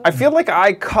 Yes. I feel like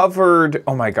I covered,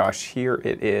 oh my gosh, here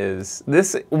it is.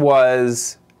 This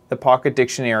was the pocket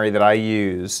dictionary that I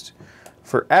used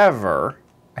forever.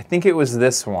 I think it was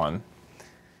this one.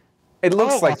 It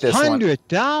looks like this one.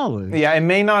 $100. Yeah, it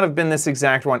may not have been this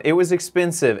exact one. It was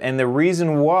expensive, and the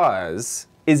reason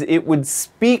is it would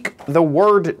speak the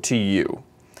word to you.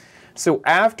 So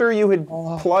after you had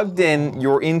plugged in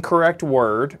your incorrect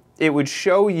word, it would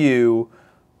show you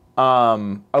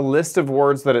a list of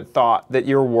words that it thought that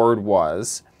your word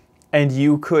was, and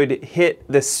you could hit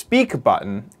the speak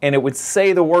button, and it would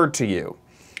say the word to you.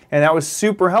 And that was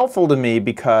super helpful to me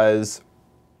because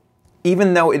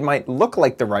even though it might look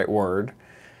like the right word,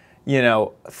 you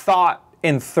know, thought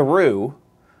and through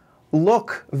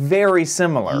look very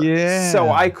similar. Yeah.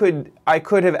 So I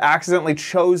could have accidentally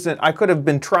chosen, I could have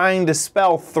been trying to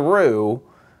spell through,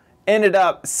 ended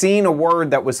up seeing a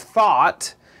word that was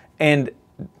thought, and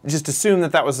just assume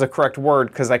that that was the correct word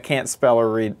because I can't spell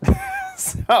or read.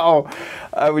 So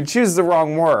I would choose the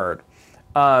wrong word.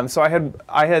 So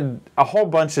I had a whole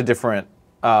bunch of different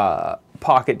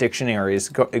pocket dictionaries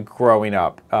growing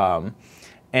up.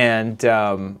 And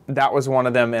that was one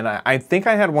of them, and I think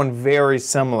I had one very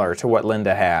similar to what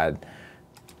Linda had.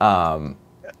 And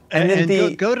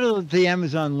then go to the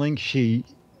Amazon link sheet.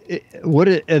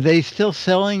 Are they still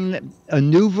selling a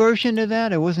new version of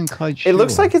that? I wasn't quite sure. It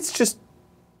looks like it's just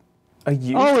a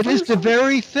used it is the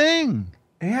very thing.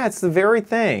 Yeah, it's the very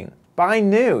thing. Buy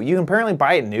new. You can apparently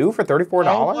buy it new for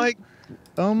 $34.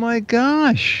 Oh my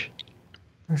gosh.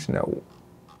 There's no.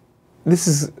 This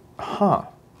is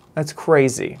That's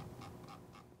crazy.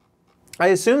 I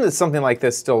assume that something like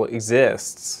this still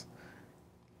exists.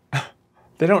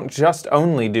 They don't just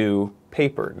only do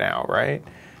paper now, right?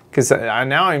 Because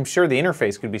now I'm sure the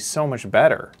interface could be so much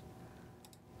better.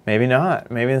 Maybe not.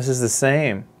 Maybe this is the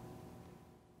same.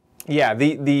 Yeah,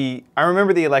 I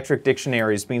remember the electric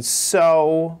dictionaries being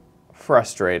so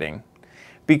frustrating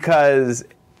because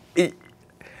it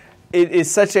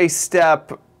is such a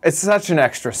step. It's such an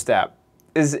extra step.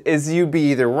 Is you'd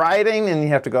be either writing and you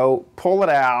have to go pull it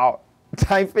out,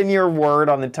 type in your word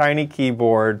on the tiny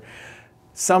keyboard.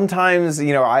 Sometimes,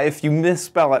 you know, if you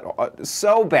misspell it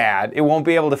so bad, it won't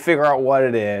be able to figure out what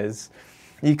it is.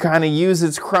 You kind of use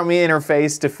its crummy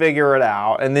interface to figure it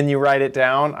out, and then you write it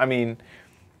down. I mean,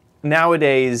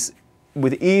 nowadays,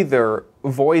 with either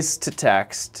voice to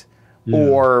text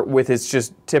or with its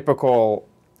just typical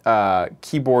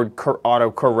keyboard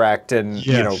autocorrect and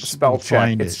you know, spell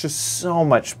check, it's just so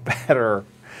much better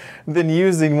than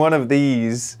using one of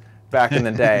these back in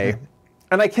the day.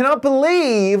 And I cannot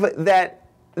believe that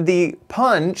the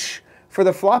punch for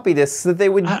the floppy disks, that they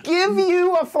would give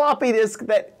you a floppy disk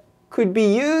that could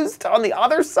be used on the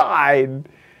other side,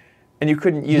 and you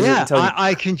couldn't use it until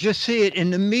I can just see it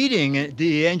in the meeting,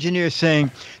 the engineer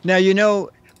saying, now, you know,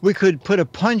 we could put a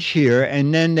punch here,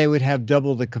 and then they would have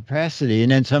double the capacity.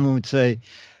 And then someone would say,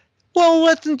 well,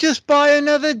 let them just buy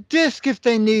another disk if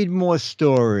they need more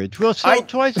storage. We'll sell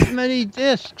twice as many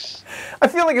disks. I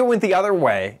feel like it went the other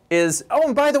way. Oh,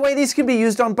 and by the way, these can be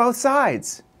used on both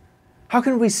sides. How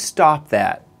can we stop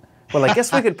that? Well, I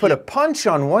guess we could put a punch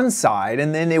on one side,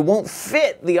 and then it won't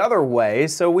fit the other way,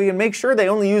 so we can make sure they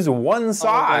only use one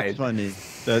side. Oh,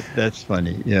 that's funny. That's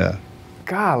funny, yeah.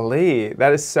 Golly,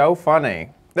 that is so funny.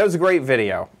 That was a great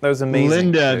video. That was amazing.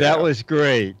 Linda, that was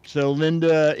great. So,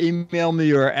 Linda, email me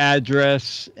your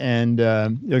address, and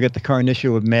you'll get the current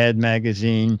issue of Mad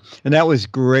Magazine. And that was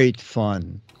great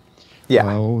fun.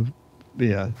 Yeah.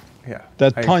 Yeah. Yeah.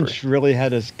 That punch really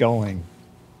had us going.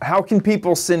 How can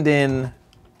people send in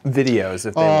videos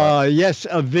if they want? Yes,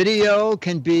 a video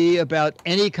can be about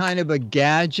any kind of a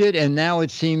gadget, and now it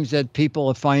seems that people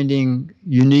are finding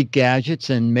unique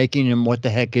gadgets and making them, what the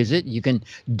heck is it? You can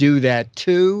do that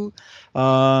too.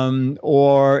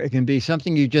 Or it can be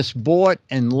something you just bought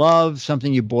and love,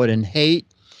 something you bought and hate.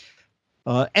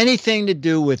 Anything to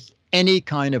do with any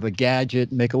kind of a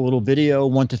gadget, make a little video,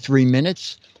 1 to 3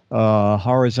 minutes,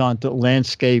 horizontal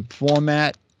landscape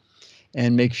format.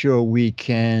 And make sure we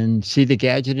can see the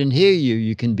gadget and hear you.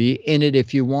 You can be in it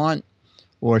if you want,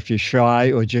 or if you're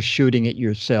shy or just shooting it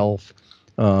yourself.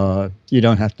 You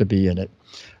don't have to be in it.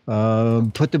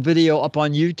 Put the video up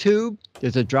on YouTube.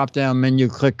 There's a drop-down menu.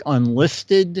 Click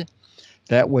Unlisted.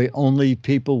 That way only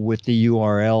people with the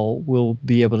URL will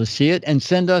be able to see it. And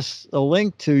send us a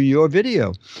link to your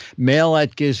video.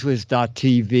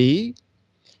 mail@gizwiz.tv.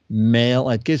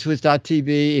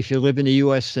 mail@gizwiz.tv. If you live in the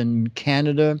U.S. and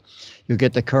Canada, you'll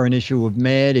get the current issue of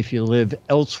Mad. If you live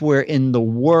elsewhere in the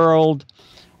world,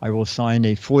 I will sign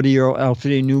a 40-year-old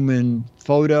Alfred Newman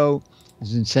photo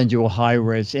and send you a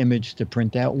high-res image to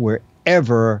print out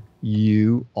wherever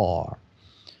you are.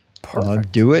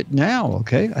 Perfect. Do it now,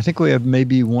 okay? I think we have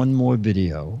maybe one more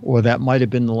video, or that might have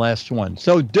been the last one.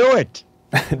 So do it!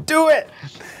 Do it!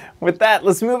 With that,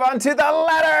 let's move on to the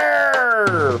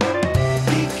letter!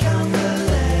 Become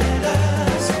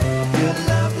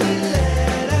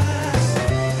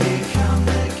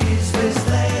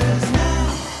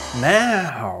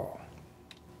Now.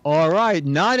 All right,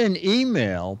 not an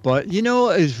email, but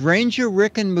is Ranger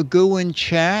Rick and Magoo in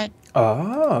chat?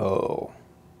 Oh.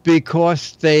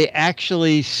 Because they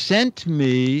actually sent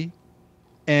me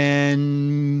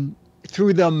and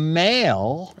through the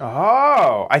mail.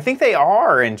 Oh, I think they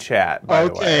are in chat, by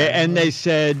the way. Okay, and they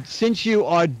said, since you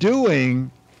are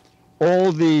doing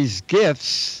all these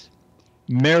gifts,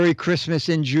 Merry Christmas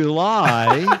in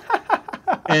July,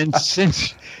 and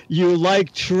since you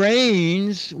like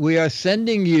trains, we are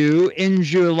sending you in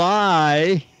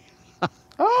July.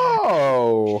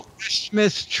 Oh.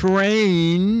 Christmas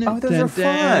train. Oh, those are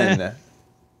fun.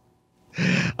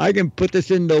 I can put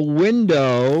this in the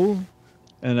window,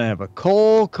 and I have a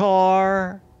coal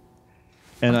car,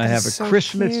 and I have a so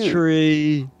Christmas cute.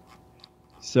 tree.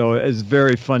 So it's a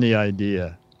very funny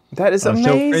idea. That is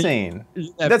amazing.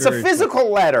 That's a physical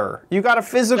letter. You got a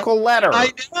physical letter. I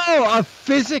know, a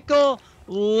physical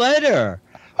letter.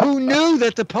 Who knew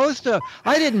that the post office?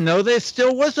 I didn't know there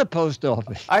still was a post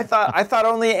office. I thought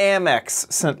only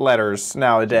Amex sent letters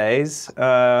nowadays.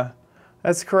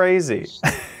 That's crazy.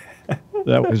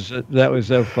 That was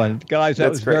so fun, guys. That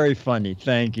was very funny.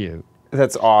 Thank you.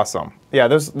 That's awesome. Yeah,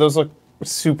 those look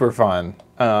super fun.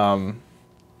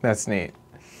 That's neat.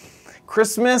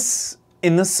 Christmas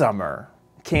in the summer.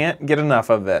 Can't get enough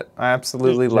of it. I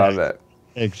absolutely love it.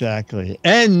 Exactly.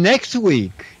 And next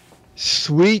week,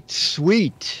 Sweet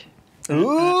Sweet.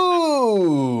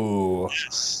 Ooh.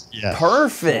 Yes.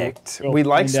 Perfect. So we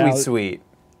like find out- Sweet.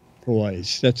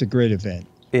 Boys, that's a great event.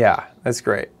 Yeah, that's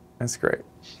great. That's great.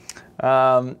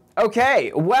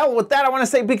 Okay, well, with that, I want to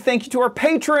say a big thank you to our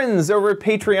patrons over at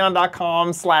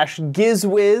patreon.com/Giz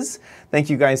Wiz. Thank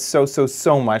you guys so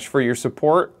much for your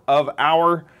support of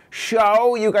our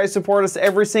show. You guys support us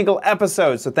every single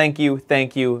episode, so thank you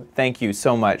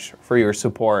so much for your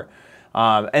support.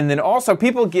 And then also,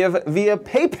 people give via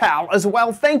PayPal as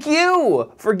well. Thank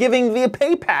you for giving via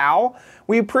PayPal.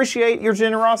 We appreciate your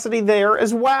generosity there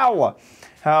as well.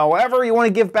 However, you want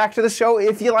to give back to the show,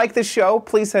 if you like the show,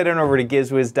 please head on over to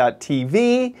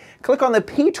gizwiz.tv, click on the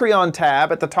Patreon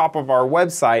tab at the top of our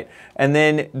website, and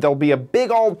then there'll be a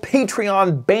big old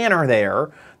Patreon banner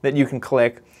there that you can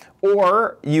click,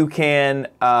 or you can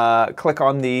click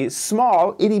on the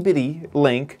small itty-bitty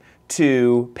link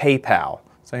to PayPal.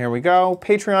 So here we go,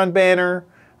 Patreon banner.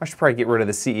 I should probably get rid of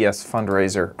the CES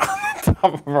fundraiser on the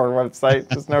top of our website,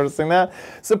 just noticing that.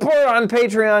 Support on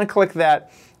Patreon, click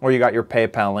that, or you got your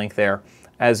PayPal link there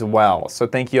as well. So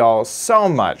thank you all so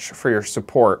much for your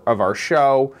support of our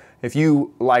show. If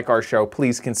you like our show,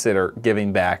 please consider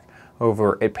giving back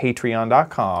over at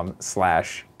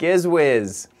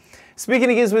patreon.com/GizWiz.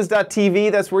 Speaking of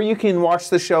GizWiz.tv, that's where you can watch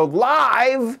the show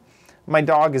live. My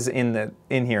dog is in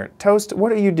here. Toast,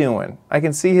 what are you doing? I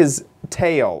can see his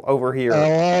tail over here.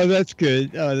 Oh, that's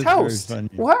good. Oh, that's Toast, very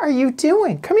funny. what are you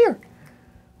doing? Come here.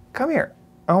 Come here.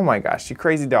 Oh my gosh, you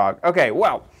crazy dog. Okay,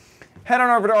 well, head on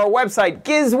over to our website,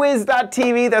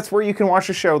 gizwiz.tv. That's where you can watch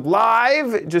the show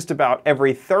live just about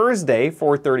every Thursday,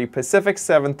 4:30 Pacific,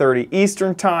 7:30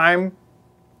 Eastern Time.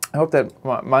 I hope that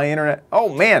my internet, oh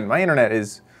man, my internet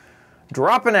is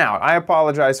dropping out. I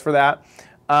apologize for that.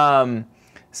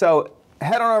 So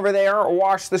head on over there,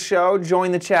 watch the show,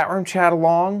 join the chat room, chat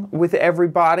along with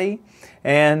everybody,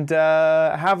 and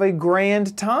have a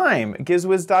grand time.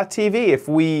 Gizwiz.tv. If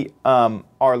we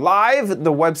are live,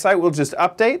 the website will just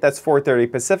update. That's 4:30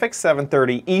 Pacific,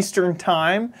 7:30 Eastern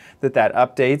Time that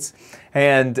updates.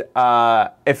 And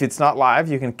if it's not live,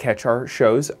 you can catch our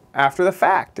shows after the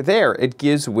fact there at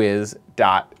gizwiz.tv.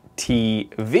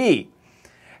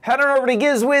 Head on over to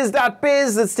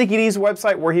gizwiz.biz, that's Sticky D's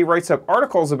website, where he writes up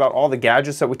articles about all the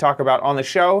gadgets that we talk about on the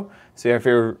show. So if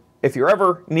you're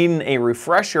ever needing a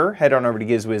refresher, head on over to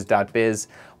gizwiz.biz.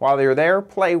 While you're there,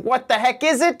 play What the Heck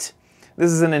Is It?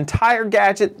 This is an entire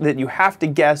gadget that you have to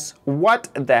guess what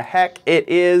the heck it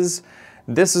is.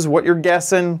 This is what you're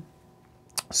guessing.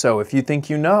 So if you think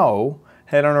you know,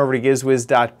 head on over to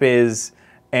gizwiz.biz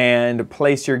and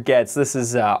place your gets. This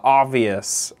is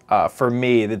obvious for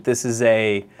me that this is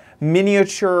a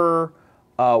miniature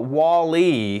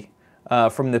Wall-E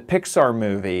from the Pixar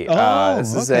movie.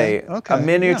 This is a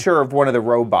miniature of one of the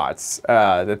robots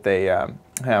that they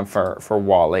have for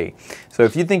Wall-E. So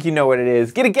if you think you know what it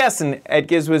is, get a guessing at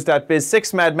gizwiz.biz.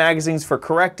 6 Mad Magazines for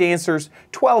correct answers,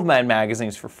 12 Mad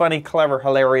Magazines for funny, clever,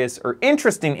 hilarious, or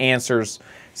interesting answers.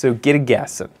 So get a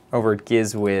guessing over at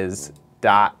gizwiz.biz.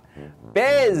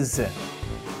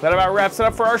 That about wraps it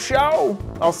up for our show.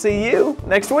 I'll see you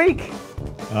next week.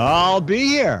 I'll be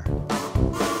here.